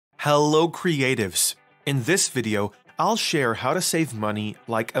Hello creatives! In this video, I'll share how to save money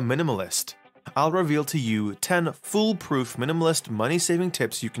like a minimalist. I'll reveal to you 10 foolproof minimalist money-saving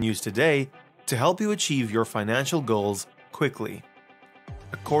tips you can use today to help you achieve your financial goals quickly.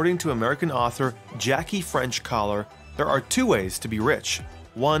 According to American author Jackie French Koller, there are two ways to be rich.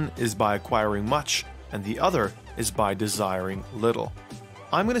 One is by acquiring much, and the other is by desiring little.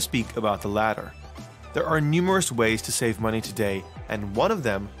 I'm going to speak about the latter. There are numerous ways to save money today, and one of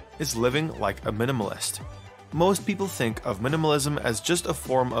them is living like a minimalist. Most people think of minimalism as just a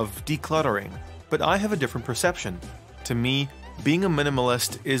form of decluttering, but I have a different perception. To me, being a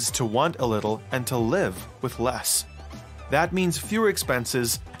minimalist is to want a little and to live with less. That means fewer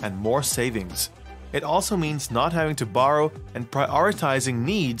expenses and more savings. It also means not having to borrow and prioritizing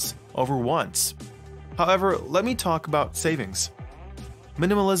needs over wants. However, let me talk about savings.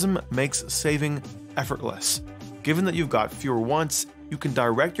 Minimalism makes saving effortless. Given that you've got fewer wants, you can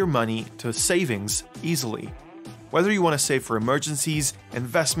direct your money to savings easily. Whether you want to save for emergencies,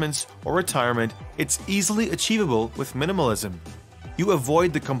 investments, or retirement, it's easily achievable with minimalism. You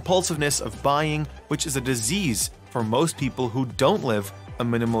avoid the compulsiveness of buying, which is a disease for most people who don't live a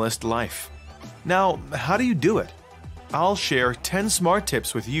minimalist life. Now, how do you do it? I'll share 10 smart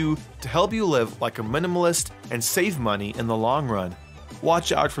tips with you to help you live like a minimalist and save money in the long run.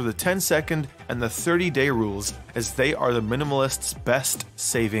 Watch out for the 10-second and the 30-day rules, as they are the minimalist's best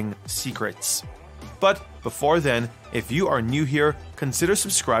saving secrets. But before then, if you are new here, consider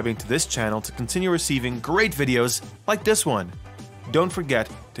subscribing to this channel to continue receiving great videos like this one. Don't forget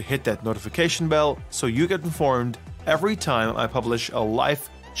to hit that notification bell so you get informed every time I publish a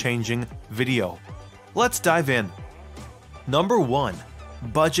life-changing video. Let's dive in. Number 1.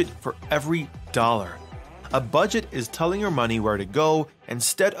 Budget for every dollar. A budget is telling your money where to go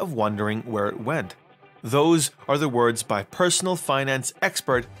instead of wondering where it went. Those are the words by personal finance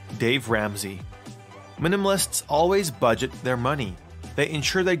expert Dave Ramsey. Minimalists always budget their money. They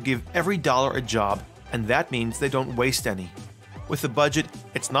ensure they give every dollar a job, and that means they don't waste any. With a budget,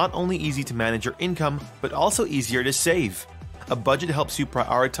 it's not only easy to manage your income, but also easier to save. A budget helps you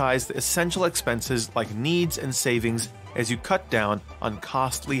prioritize the essential expenses like needs and savings as you cut down on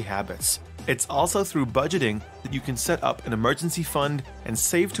costly habits. It's also through budgeting that you can set up an emergency fund and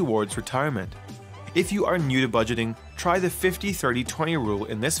save towards retirement. If you are new to budgeting, try the 50-30-20 rule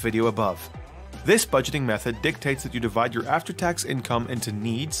in this video above. This budgeting method dictates that you divide your after-tax income into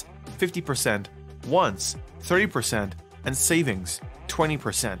needs, 50%, wants, 30%, and savings,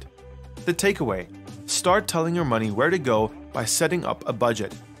 20%. The takeaway: start telling your money where to go by setting up a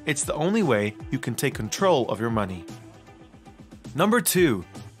budget. It's the only way you can take control of your money. Number 2.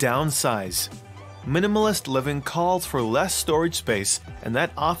 Downsize. Minimalist living calls for less storage space, and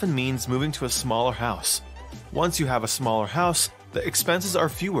that often means moving to a smaller house. Once you have a smaller house, the expenses are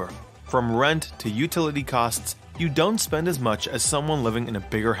fewer. From rent to utility costs, you don't spend as much as someone living in a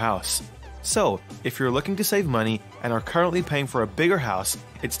bigger house. So, if you're looking to save money and are currently paying for a bigger house,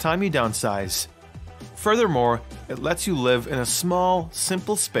 it's time you downsize. Furthermore, it lets you live in a small,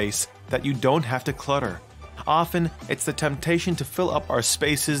 simple space that you don't have to clutter. Often, it's the temptation to fill up our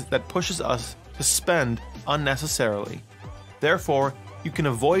spaces that pushes us to spend unnecessarily. Therefore, you can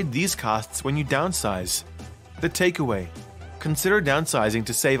avoid these costs when you downsize. The takeaway: consider downsizing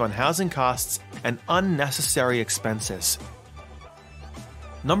to save on housing costs and unnecessary expenses.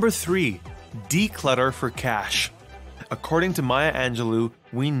 Number 3. Declutter for cash. According to Maya Angelou,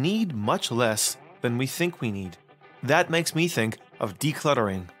 we need much less than we think we need. That makes me think of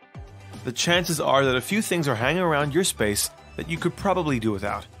decluttering. The chances are that a few things are hanging around your space that you could probably do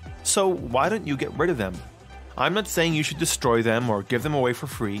without. So why don't you get rid of them? I'm not saying you should destroy them or give them away for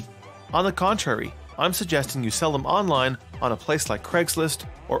free. On the contrary, I'm suggesting you sell them online on a place like Craigslist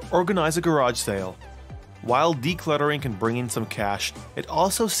or organize a garage sale. While decluttering can bring in some cash, it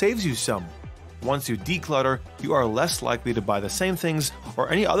also saves you some. Once you declutter, you are less likely to buy the same things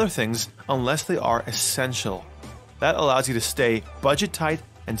or any other things unless they are essential. That allows you to stay budget tight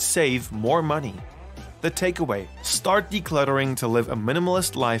and save more money. The takeaway: start decluttering to live a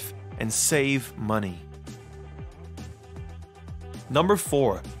minimalist life and save money. Number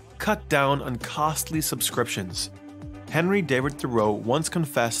 4. Cut down on costly subscriptions. Henry David Thoreau once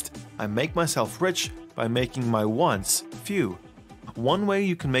confessed, "I make myself rich by making my wants few." One way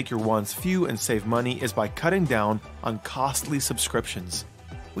you can make your wants few and save money is by cutting down on costly subscriptions.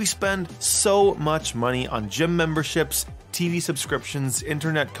 We spend so much money on gym memberships, TV subscriptions,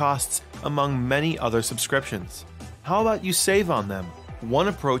 internet costs, among many other subscriptions. How about you save on them? One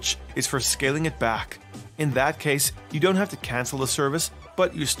approach is for scaling it back. In that case, you don't have to cancel the service,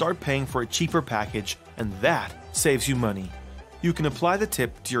 but you start paying for a cheaper package, and that saves you money. You can apply the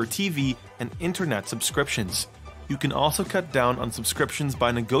tip to your TV and internet subscriptions. You can also cut down on subscriptions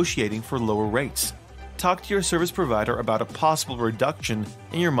by negotiating for lower rates. Talk to your service provider about a possible reduction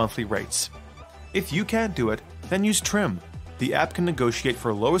in your monthly rates. If you can't do it, then use Trim. The app can negotiate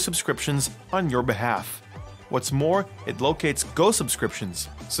for lower subscriptions on your behalf. What's more, it locates Go subscriptions,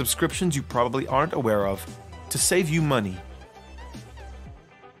 subscriptions you probably aren't aware of, to save you money.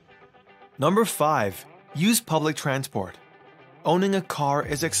 Number 5. Use public transport. Owning a car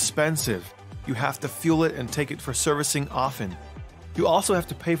is expensive. You have to fuel it and take it for servicing often. You also have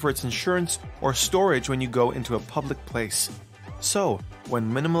to pay for its insurance or storage when you go into a public place. So,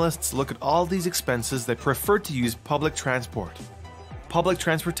 when minimalists look at all these expenses, they prefer to use public transport. Public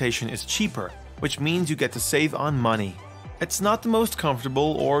transportation is cheaper, which means you get to save on money. It's not the most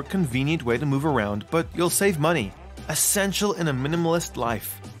comfortable or convenient way to move around, but you'll save money. Essential in a minimalist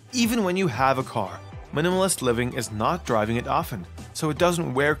life. Even when you have a car, minimalist living is not driving it often, so it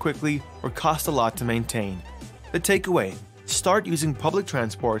doesn't wear quickly or cost a lot to maintain. The takeaway: start using public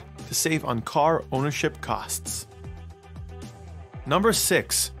transport to save on car ownership costs. Number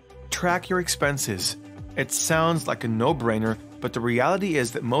 6. Track your expenses. It sounds like a no-brainer, but the reality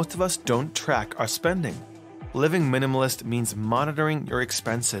is that most of us don't track our spending. Living minimalist means monitoring your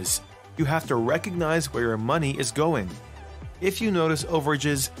expenses. You have to recognize where your money is going. If you notice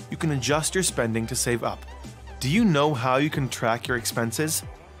overages, you can adjust your spending to save up. Do you know how you can track your expenses?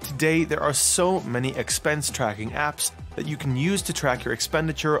 Today, there are so many expense tracking apps that you can use to track your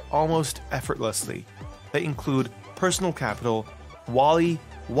expenditure almost effortlessly. They include Personal Capital, Wally,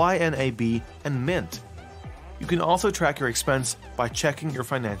 YNAB, and Mint. You can also track your expense by checking your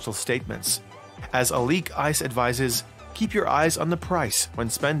financial statements. As Alik Ice advises, keep your eyes on the price when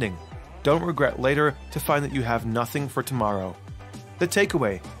spending. Don't regret later to find that you have nothing for tomorrow. The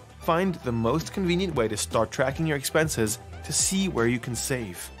takeaway: find the most convenient way to start tracking your expenses to see where you can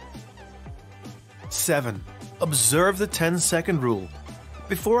save. 7. Observe the 10-second rule.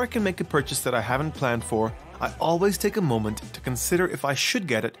 Before I can make a purchase that I haven't planned for, I always take a moment to consider if I should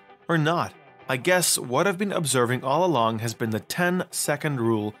get it or not. I guess what I've been observing all along has been the 10-second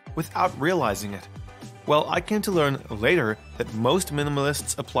rule without realizing it. Well, I came to learn later that most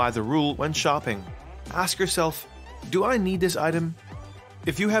minimalists apply the rule when shopping. Ask yourself, do I need this item?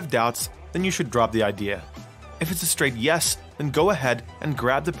 If you have doubts, then you should drop the idea. If it's a straight yes, then go ahead and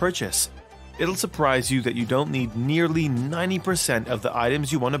grab the purchase. It'll surprise you that you don't need nearly 90% of the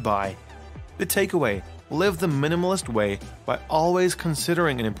items you want to buy. The takeaway: live the minimalist way by always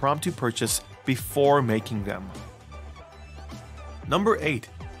considering an impromptu purchase before making them. Number 8.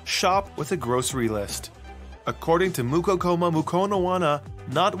 Shop with a grocery list. According to Mukokoma Mukonowana,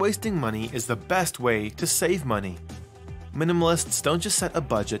 not wasting money is the best way to save money. Minimalists don't just set a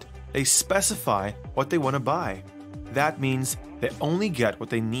budget, they specify what they want to buy. That means they only get what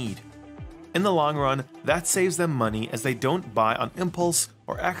they need. In the long run, that saves them money as they don't buy on impulse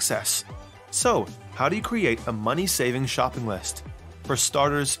or excess. So, how do you create a money-saving shopping list? For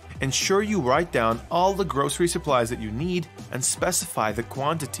starters, ensure you write down all the grocery supplies that you need and specify the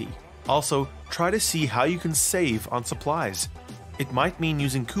quantity. Also, try to see how you can save on supplies. It might mean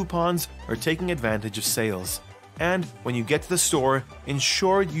using coupons or taking advantage of sales. And when you get to the store,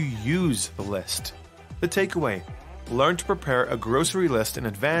 ensure you use the list. The takeaway: learn to prepare a grocery list in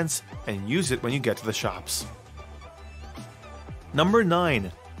advance and use it when you get to the shops. Number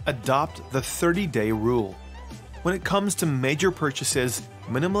 9. Adopt the 30-day rule. When it comes to major purchases,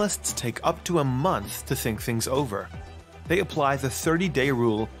 minimalists take up to a month to think things over. They apply the 30-day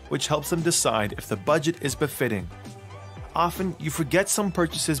rule, which helps them decide if the budget is befitting. Often, you forget some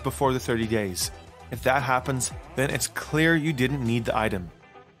purchases before the 30 days. If that happens, then it's clear you didn't need the item.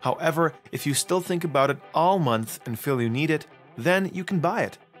 However, if you still think about it all month and feel you need it, then you can buy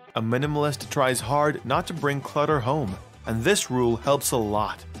it. A minimalist tries hard not to bring clutter home, and this rule helps a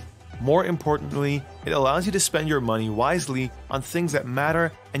lot. More importantly, it allows you to spend your money wisely on things that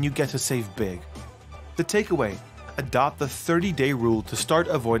matter and you get to save big. The takeaway: adopt the 30-day rule to start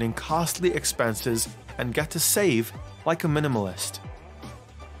avoiding costly expenses and get to save like a minimalist.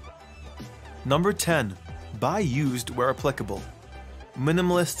 Number 10. Buy used where applicable.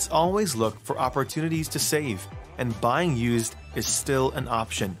 Minimalists always look for opportunities to save, and buying used is still an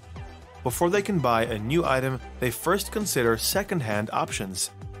option. Before they can buy a new item, they first consider second-hand options.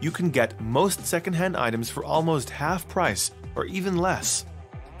 You can get most second-hand items for almost half price or even less.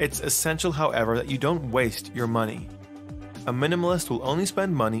 It's essential, however, that you don't waste your money. A minimalist will only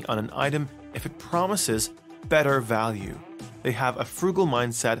spend money on an item if it promises better value. They have a frugal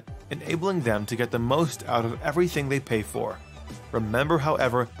mindset, enabling them to get the most out of everything they pay for. Remember,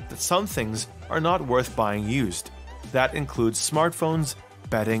 however, that some things are not worth buying used. That includes smartphones,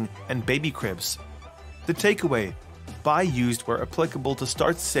 bedding, and baby cribs. The takeaway: buy used where applicable to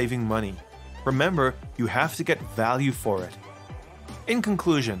start saving money. Remember, you have to get value for it. In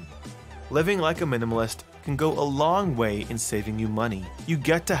conclusion, living like a minimalist can go a long way in saving you money. You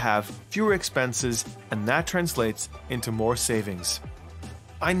get to have fewer expenses, and that translates into more savings.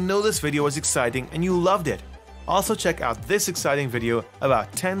 I know this video was exciting and you loved it. Also check out this exciting video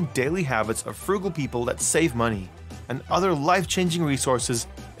about 10 daily habits of frugal people that save money, and other life-changing resources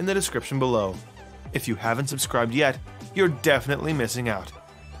in the description below. If you haven't subscribed yet, you're definitely missing out.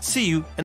 See you in